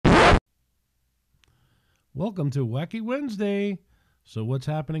Welcome to Wacky Wednesday. So what's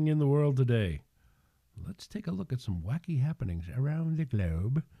happening in the world today? Let's take a look at some wacky happenings around the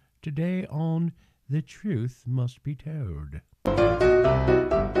globe today on The Truth Must Be Told.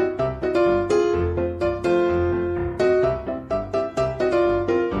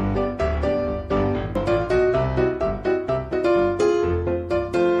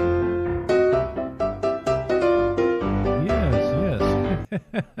 Yes.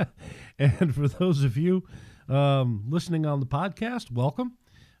 And for those of you listening on the podcast, welcome.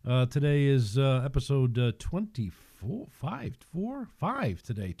 Today is episode 5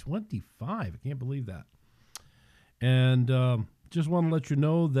 today, 25. I can't believe that. And just want to let you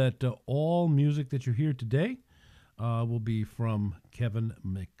know that all music that you hear today will be from Kevin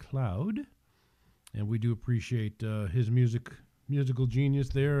MacLeod. And we do appreciate his musical genius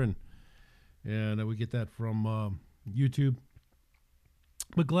there. And we get that from YouTube.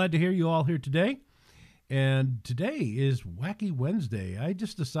 But glad to hear you all here today. And today is Wacky Wednesday. I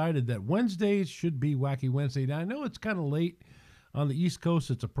just decided that Wednesdays should be Wacky Wednesday. Now, I know it's kind of late on the East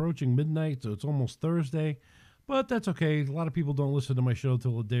Coast. It's approaching midnight, so it's almost Thursday. But that's okay. A lot of people don't listen to my show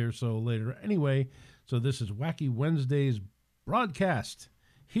till a day or so later. Anyway, so this is Wacky Wednesday's broadcast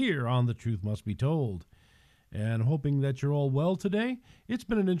here on The Truth Must Be Told. And hoping that you're all well today. It's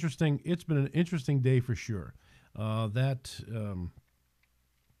been an interesting day for sure.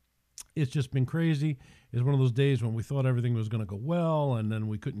 It's just been crazy. It's one of those days when we thought everything was going to go well, and then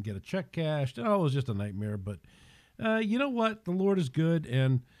we couldn't get a check cashed. Oh, it was just a nightmare. But you know what? The Lord is good,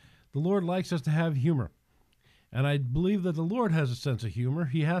 and the Lord likes us to have humor. And I believe that the Lord has a sense of humor.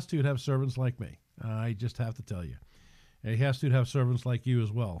 He has to have servants like me. I just have to tell you. And he has to have servants like you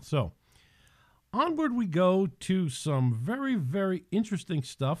as well. So onward we go to some very, very interesting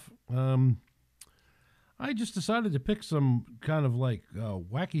stuff. I just decided to pick some kind of like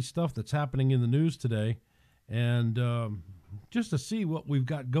wacky stuff that's happening in the news today and just to see what we've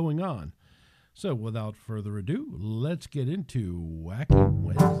got going on. So without further ado, let's get into Wacky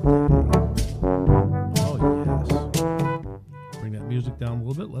Wednesday. Oh, yes. Bring that music down a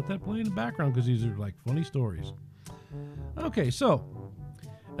little bit. Let that play in the background because these are like funny stories. Okay, so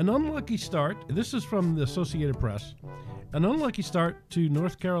an unlucky start. This is from the Associated Press. An unlucky start to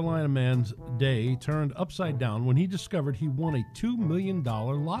North Carolina man's day turned upside down when he discovered he won a $2 million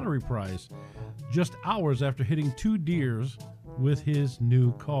lottery prize just hours after hitting two deers with his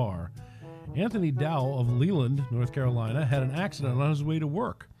new car. Anthony Dow of Leland, North Carolina, had an accident on his way to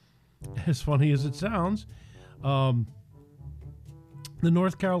work. As funny as it sounds, the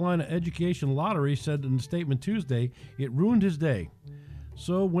North Carolina Education Lottery said in a statement Tuesday it ruined his day.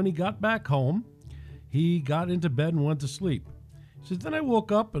 So when he got back home, he got into bed and went to sleep. He says, then I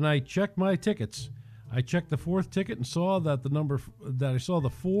woke up and I checked my tickets. I checked the fourth ticket and saw that I saw the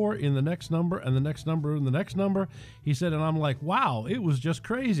 4 in the next number and the next number and the next number. He said, and I'm like, wow, it was just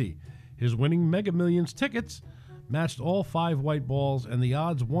crazy. His winning Mega Millions tickets matched all 5 white balls and the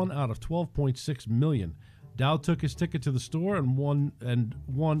odds 1 out of 12.6 million. Dow took his ticket to the store and won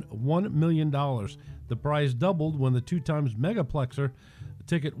 $1 million. The prize doubled when the 2 times megaplexer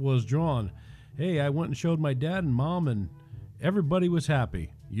ticket was drawn. Hey, I went and showed my dad and mom, and everybody was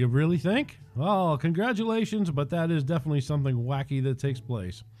happy. You really think? Well, congratulations, but that is definitely something wacky that takes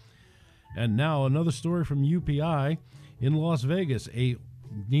place. And now another story from UPI in Las Vegas, a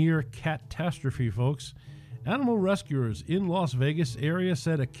near catastrophe, folks. Animal rescuers in Las Vegas area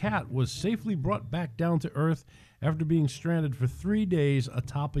said a cat was safely brought back down to earth after being stranded for 3 days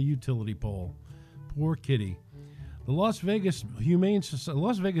atop a utility pole. Poor kitty. The Las Vegas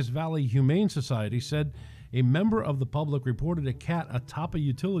Valley Humane Society said a member of the public reported a cat atop a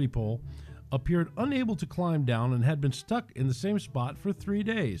utility pole appeared unable to climb down and had been stuck in the same spot for 3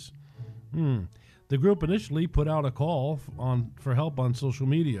 days. The group initially put out a call for help on social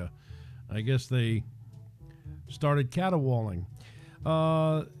media. I guess they started caterwauling.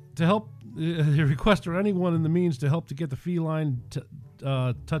 To help, they request for anyone in the means to help to get the feline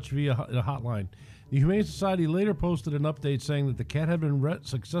touch via a hotline. The Humane Society later posted an update saying that the cat had been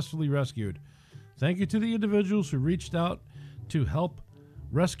successfully rescued. Thank you to the individuals who reached out to help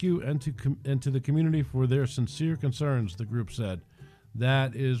rescue and to the community for their sincere concerns, the group said.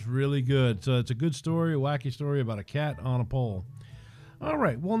 That is really good. So it's a good story, a wacky story about a cat on a pole. All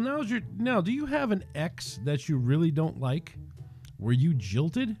right, well, now, do you have an ex that you really don't like? Were you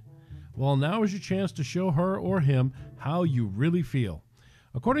jilted? Well, now is your chance to show her or him how you really feel.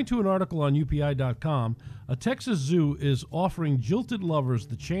 According to an article on UPI.com, a Texas zoo is offering jilted lovers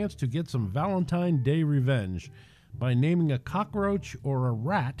the chance to get some Valentine's Day revenge by naming a cockroach or a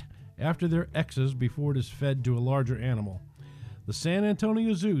rat after their exes before it is fed to a larger animal. The The San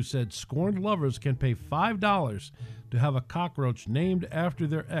Antonio Zoo said scorned lovers can pay $5 to have a cockroach named after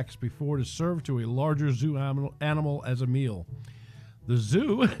their ex before it is served to a larger zoo animal as a meal. The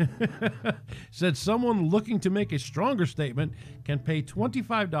zoo said someone looking to make a stronger statement can pay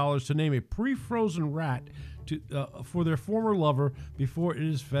 $25 to name a pre-frozen rat for their former lover before it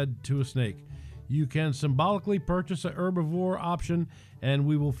is fed to a snake. You can symbolically purchase a herbivore option, and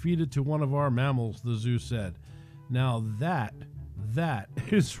we will feed it to one of our mammals, the zoo said. Now that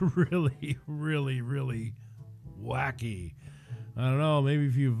is really, really, really wacky. I don't know, maybe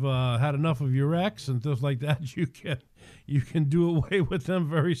if you've had enough of your ex and things like that, you can do away with them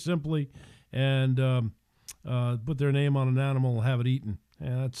very simply and put their name on an animal and have it eaten.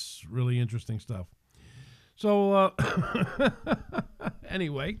 Yeah, that's really interesting stuff. So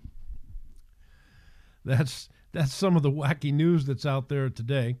anyway, that's some of the wacky news that's out there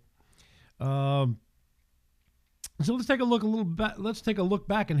today. So let's take a look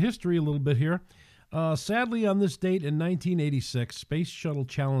back in history a little bit here. Sadly, on this date in 1986, Space Shuttle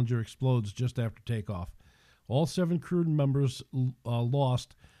Challenger explodes just after takeoff. All 7 crew members were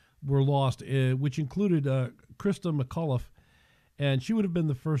lost, which included Krista McAuliffe, and she would have been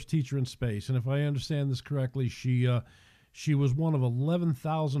the first teacher in space. And if I understand this correctly, she was one of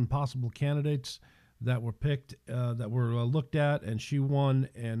 11,000 possible candidates that were picked, that were looked at, and she won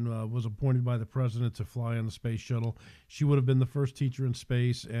and was appointed by the president to fly on the space shuttle. She would have been the first teacher in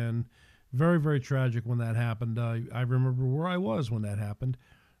space, and very, very tragic when that happened. I remember where I was when that happened.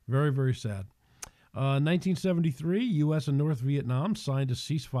 Very, very sad. 1973, U.S. and North Vietnam signed a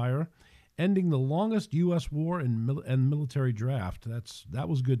ceasefire, ending the longest U.S. war and military draft. That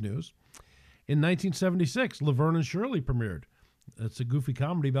was good news. In 1976, Laverne and Shirley premiered. It's a goofy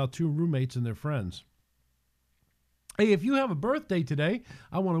comedy about 2 roommates and their friends. Hey, if you have a birthday today,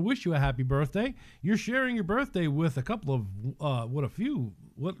 I want to wish you a happy birthday. You're sharing your birthday with a couple of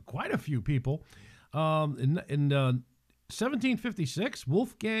quite a few people. In 1756,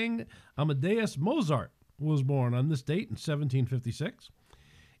 Wolfgang Amadeus Mozart was born on this date in 1756.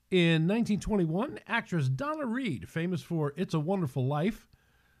 In 1921, actress Donna Reed, famous for It's a Wonderful Life,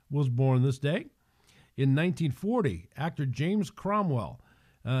 was born this day. In 1940, actor James Cromwell.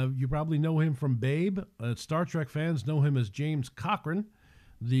 You probably know him from Babe. Star Trek fans know him as James Cochran,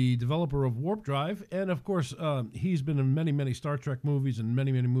 the developer of Warp Drive. And, of course, he's been in many, many Star Trek movies and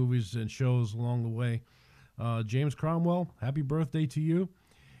many, many movies and shows along the way. James Cromwell, happy birthday to you.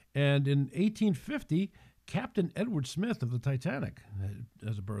 And in 1850, Captain Edward Smith of the Titanic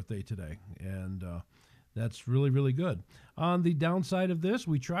has a birthday today. And that's really, really good. On the downside of this,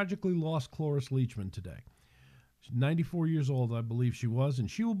 we tragically lost Cloris Leachman today. She's 94 years old, I believe she was, and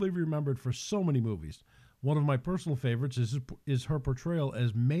she will be remembered for so many movies. One of my personal favorites is her portrayal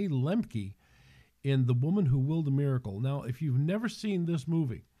as May Lemke in The Woman Who Willed a Miracle. Now, if you've never seen this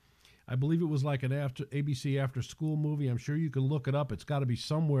movie, I believe it was like an ABC after-school movie. I'm sure you can look it up. It's got to be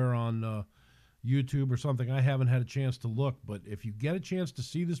somewhere on YouTube or something. I haven't had a chance to look, but if you get a chance to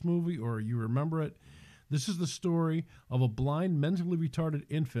see this movie or you remember it, this is the story of a blind, mentally retarded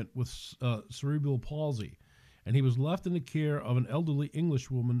infant with cerebral palsy. And he was left in the care of an elderly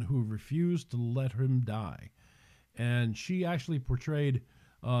English woman who refused to let him die. And she actually portrayed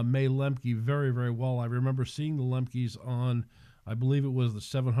May Lemke very, very well. I remember seeing the Lemkes on, I believe it was the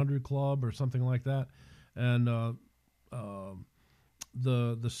 700 Club or something like that. And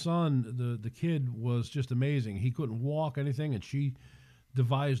the son, the kid, was just amazing. He couldn't walk anything, and she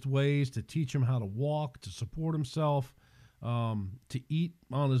devised ways to teach him how to walk, to support himself, to eat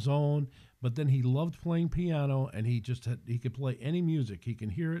on his own. But then he loved playing piano, and he could play any music. He can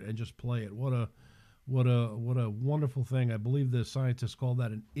hear it and just play it. What a wonderful thing. I believe the scientists call that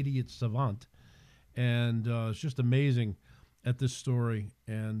an idiot savant. And it's just amazing at this story.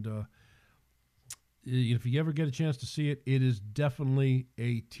 And if you ever get a chance to see it, it is definitely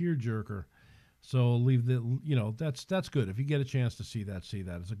a tearjerker. So that's good. If you get a chance to see that.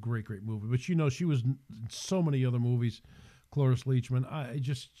 It's a great, great movie. But she was in so many other movies. Cloris Leachman,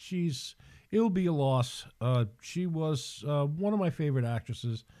 it'll be a loss. She was one of my favorite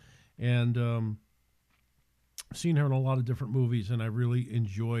actresses, and seen her in a lot of different movies, and I really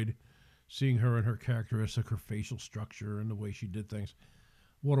enjoyed seeing her and her characteristic, her facial structure, and the way she did things.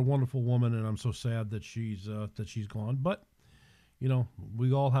 What a wonderful woman, and I'm so sad that she's gone. But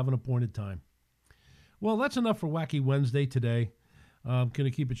we all have an appointed time. Well, that's enough for Wacky Wednesday today. I'm going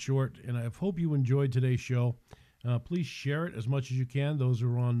to keep it short, and I hope you enjoyed today's show. Please share it as much as you can. Those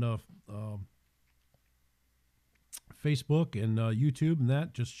are on Facebook and YouTube and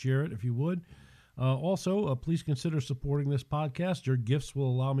that. Just share it if you would. Also, please consider supporting this podcast. Your gifts will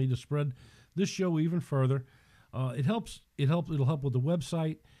allow me to spread this show even further. It helps. It'll help with the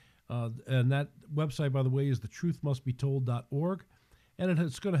website. And that website, by the way, is thetruthmustbetold.org. And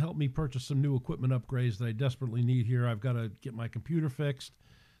it's going to help me purchase some new equipment upgrades that I desperately need here. I've got to get my computer fixed.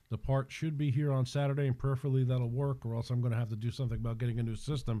 The part should be here on Saturday, and prayerfully that'll work, or else I'm going to have to do something about getting a new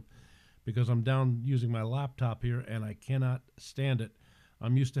system because I'm down using my laptop here, and I cannot stand it.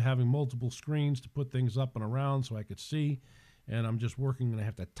 I'm used to having multiple screens to put things up and around so I could see, and I'm just working, and I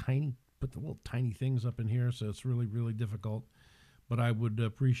have to put the little tiny things up in here, so it's really, really difficult. But I would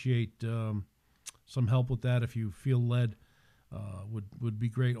appreciate some help with that if you feel led. Would be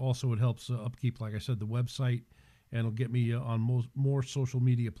great. Also, it helps upkeep, like I said, the website, and it'll get me on more social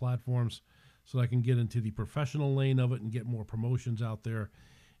media platforms so that I can get into the professional lane of it and get more promotions out there.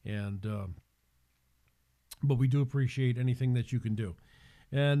 And but we do appreciate anything that you can do.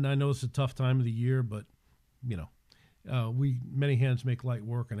 And I know it's a tough time of the year, but you know, many hands make light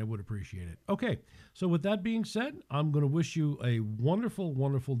work, and I would appreciate it. Okay, so with that being said, I'm going to wish you a wonderful,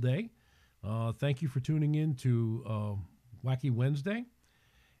 wonderful day. Thank you for tuning in to Wacky Wednesday,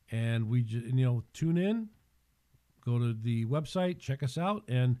 and tune in, go to the website, check us out,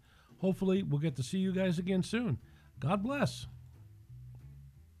 and hopefully we'll get to see you guys again soon. God bless.